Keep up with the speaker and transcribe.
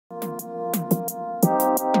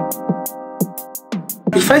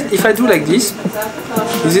If I do like this,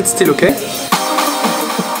 is it still okay?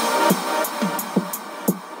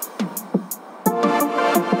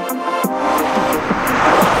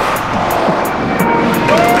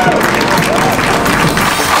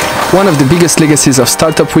 One of the biggest legacies of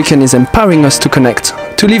Startup Weekend is empowering us to connect,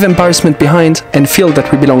 to leave embarrassment behind and feel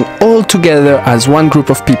that we belong all together as one group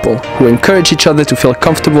of people who encourage each other to feel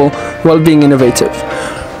comfortable while being innovative.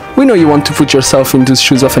 We know you want to put yourself in the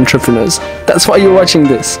shoes of entrepreneurs. That's why you're watching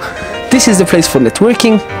this. This is the place for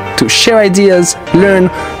networking, to share ideas, learn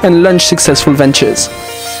and launch successful ventures.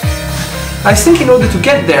 I think in order to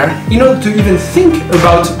get there, in order to even think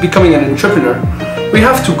about becoming an entrepreneur, we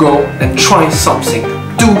have to go and try something,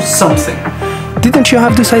 do something. Didn't you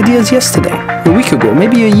have those ideas yesterday, a week ago,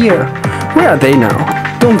 maybe a year? Where are they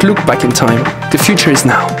now? Don't look back in time. The future is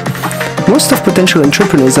now. Most of potential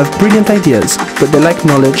entrepreneurs have brilliant ideas, but they lack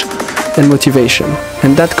knowledge and motivation,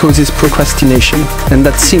 and that causes procrastination, and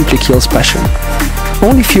that simply kills passion.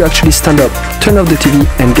 Only if you actually stand up, turn off the TV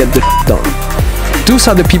and get the done. Those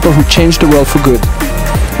are the people who change the world for good.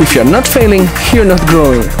 If you're not failing, you're not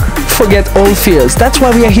growing. Forget all fears. That's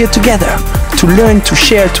why we are here together. To learn, to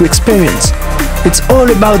share, to experience. It's all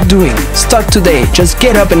about doing. Start today. Just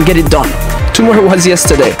get up and get it done. Tomorrow was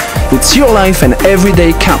yesterday. It's your life and every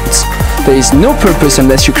day counts. There is no purpose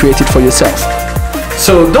unless you create it for yourself.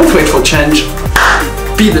 So don't wait for change.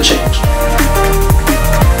 Be the change.